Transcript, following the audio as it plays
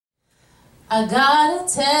I got a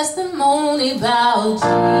testimony about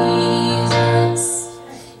Jesus.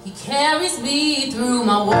 He carries me through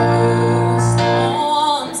my worst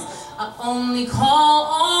storms. I only call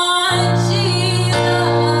on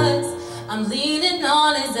Jesus. I'm leaning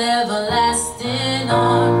on his everlasting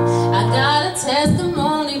arm. I got a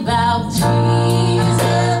testimony about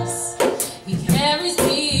Jesus. He carries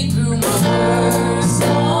me through my worst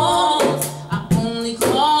storms. I only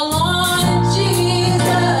call on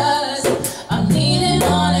Jesus. I'm leaning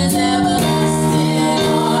on his everlasting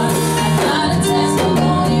arm. I got a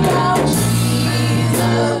testimony about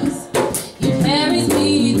Jesus. He carries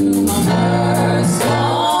me through my worst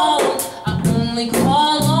storms. I only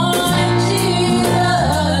call on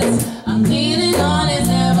Jesus. I'm leaning on his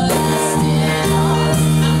everlasting arm.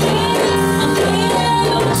 I'm leaning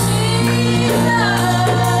on Jesus.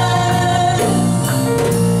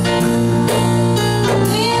 I'm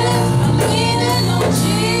leaning on Jesus. I'm leaning on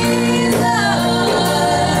Jesus.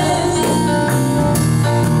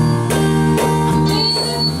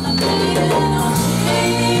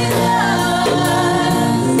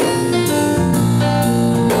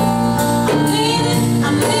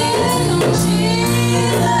 I'm leaning on Jesus.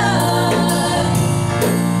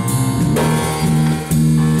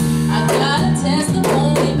 I got a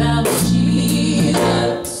testimony about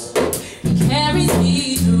Jesus. He carries me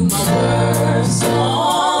through my worst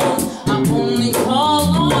storm. I only call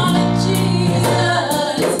on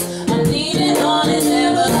Jesus. I'm leaning on his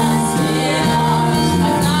everlasting arms. I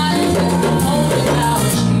got a testimony about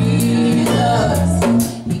Jesus.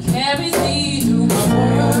 He carries me through my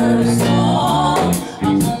worst storm. I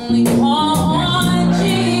only call on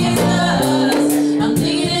Jesus. I'm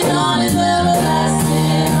leaning on his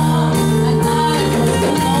everlasting arms. I got a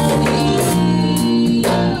testimony.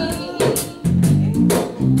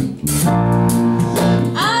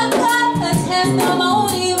 I got a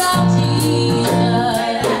testimony about Jesus.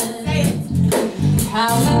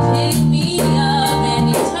 How he picked me up and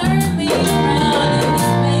he turned me around and he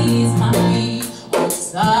placed my feet on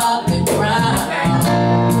solid ground.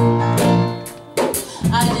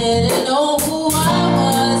 I didn't know who I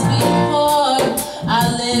was before. I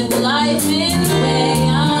lived life in the way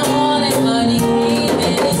I wanted, but he came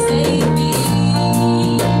and he saved me.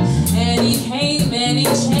 And he came and he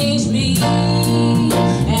changed me.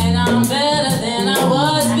 And I'm better than I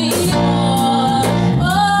was before.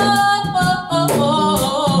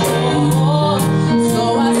 So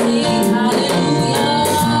I sing hallelujah,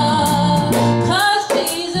 'cause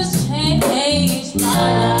Jesus changed my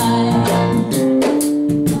life.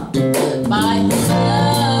 By his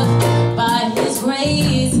love, by his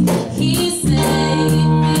grace, he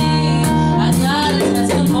saved me. I got a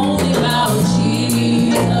testimony about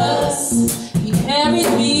Jesus. He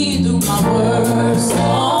carried me through my worst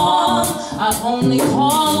storm. I only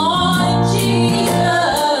call on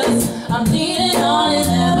Jesus. I'm leaning on his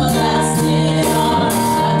everlasting arm.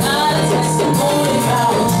 I got a testimony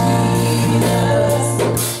about Jesus.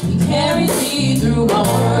 He carried me through my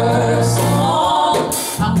worst storm.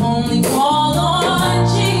 I only call on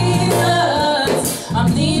Jesus. I'm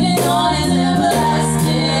leaning on his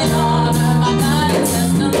everlasting arm. I got a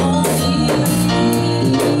testimony.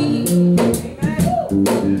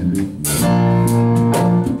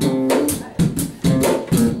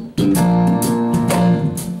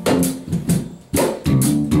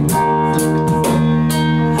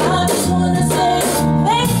 I just wanna say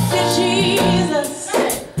thank you, Jesus.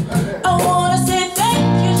 I wanna say thank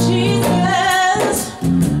you, Jesus.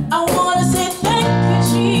 I wanna say thank you,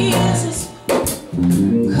 Jesus.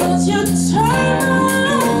 'Cause you turned my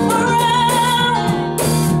life around,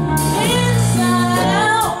 inside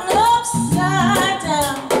out, upside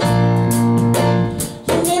down.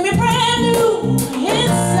 You made me brand new,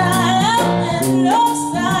 inside out and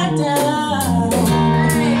upside down.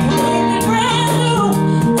 You made me brand new,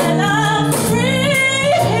 and I'm free.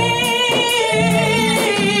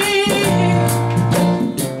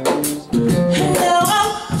 And now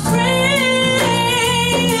I'm free.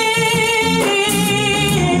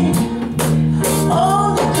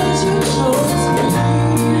 Only 'cause you chose me.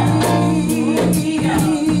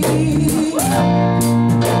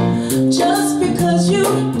 Just because you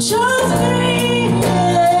chose me.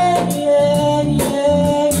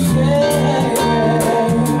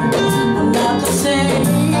 I'm not the same.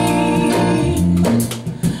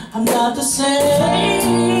 I'm not the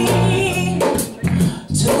same.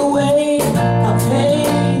 Took away my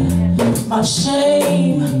pain, my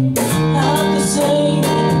shame. Not the same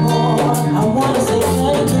anymore. I wanna say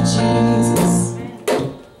thank you, Jesus.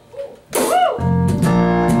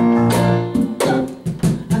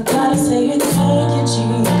 I gotta say thank you,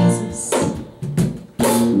 Jesus.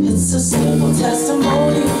 It's a simple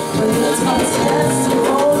testimony, but it's my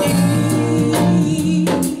testimony.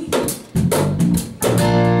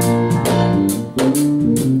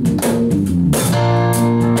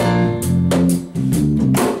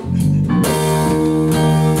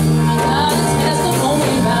 I got a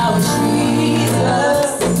testimony about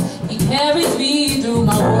Jesus. He carries me through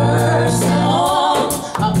my worst storm.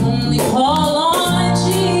 I only call on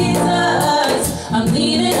Jesus. I'm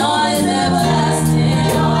leaning on His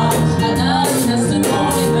everlasting arm. I got a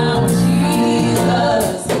testimony about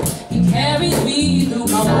Jesus. He carries me through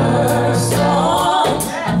my worst storm.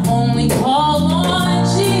 I only call on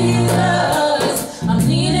Jesus. I'm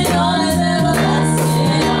leaning on His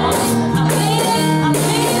everlasting arm. I'm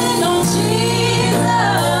leaning on Jesus.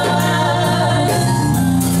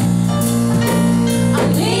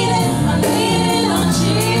 I'm leaning on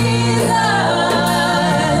Jesus.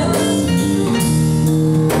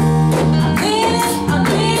 I'm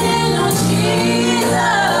leaning on Jesus.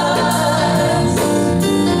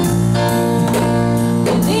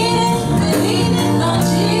 We're leaning on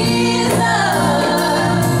Jesus.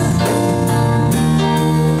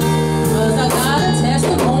 'Cause I got a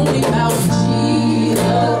testimony about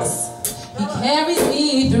Jesus. He carries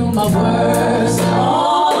me through my worst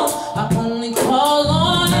storm. I only call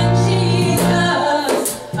on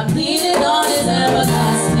Jesus. I'm leaning on His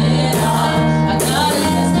everlasting arm. I got a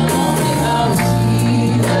testimony about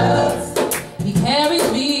Jesus. He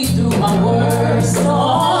carries me through my worst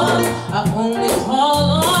storm. I only call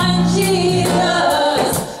on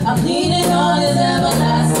Jesus. I'm leaning on His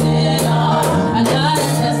everlasting arm. I got a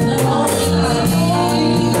testimony.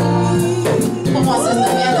 Come on,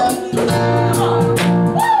 Sister Amanda. Come on.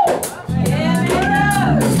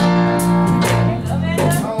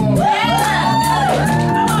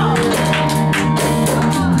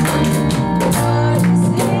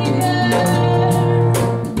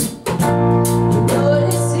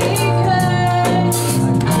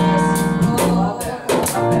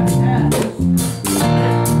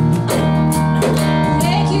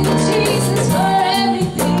 Thank you, Jesus, for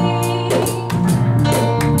everything.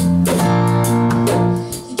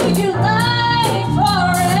 You give your life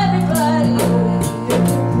for everybody.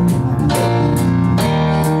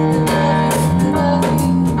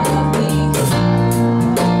 Love me.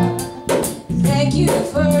 Thank you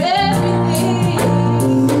for everything.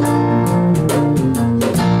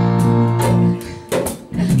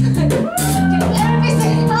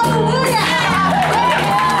 Everything, hallelujah.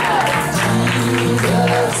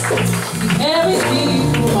 He carries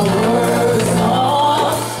me through my worst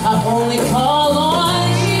storm. I only call on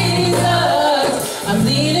Jesus. I'm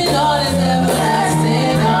leaning on His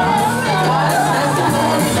everlasting arm. I got a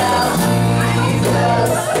testimony about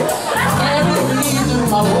Jesus. He carries me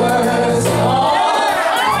through my worst storm.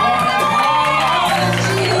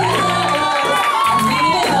 I'm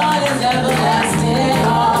leaning on His everlasting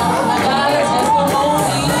arm. I got a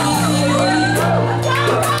testimony.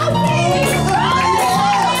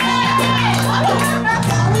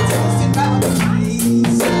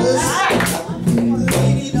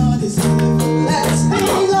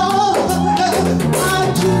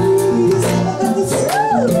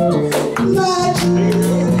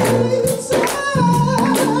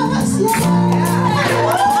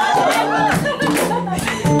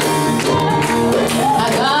 I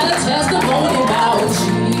got a testimony about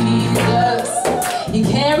Jesus. He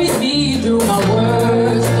carries me through my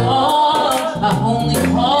worst storm. I only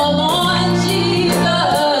call on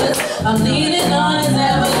Jesus. I'm leaning on His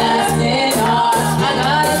everlasting arm. I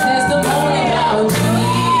got a testimony about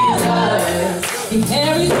Jesus. He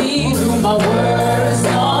carries me through my worst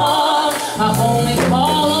storm. I only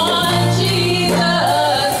call on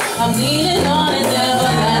Jesus. I'm leaning on His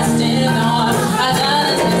everlasting arm. I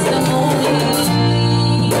got a testimony.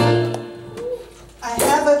 I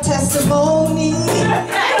have a testimony.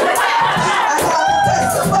 I have a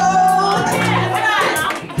testimony.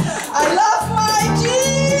 I love my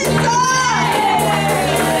Jesus.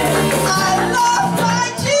 I love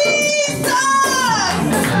my Jesus.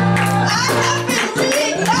 I have been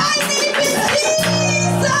reunited with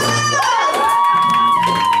Jesus.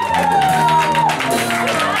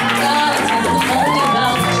 I got a testimony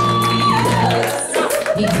about Jesus.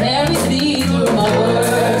 He carries me through my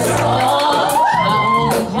worst storm. I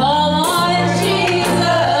only call on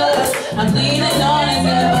Jesus. I'm leaning on His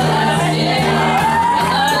everlasting arm. I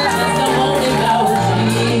got a testimony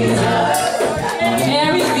about Jesus. He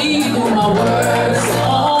carries me through my worst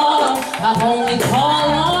storm. I only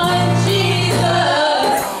call on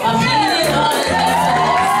Jesus. I'm leaning on His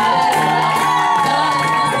everlasting arm. Got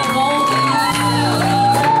a testimony.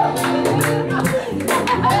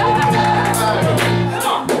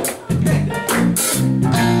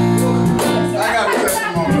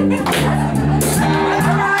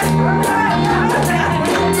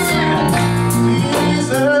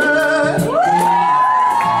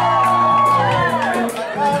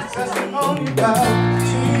 testimony about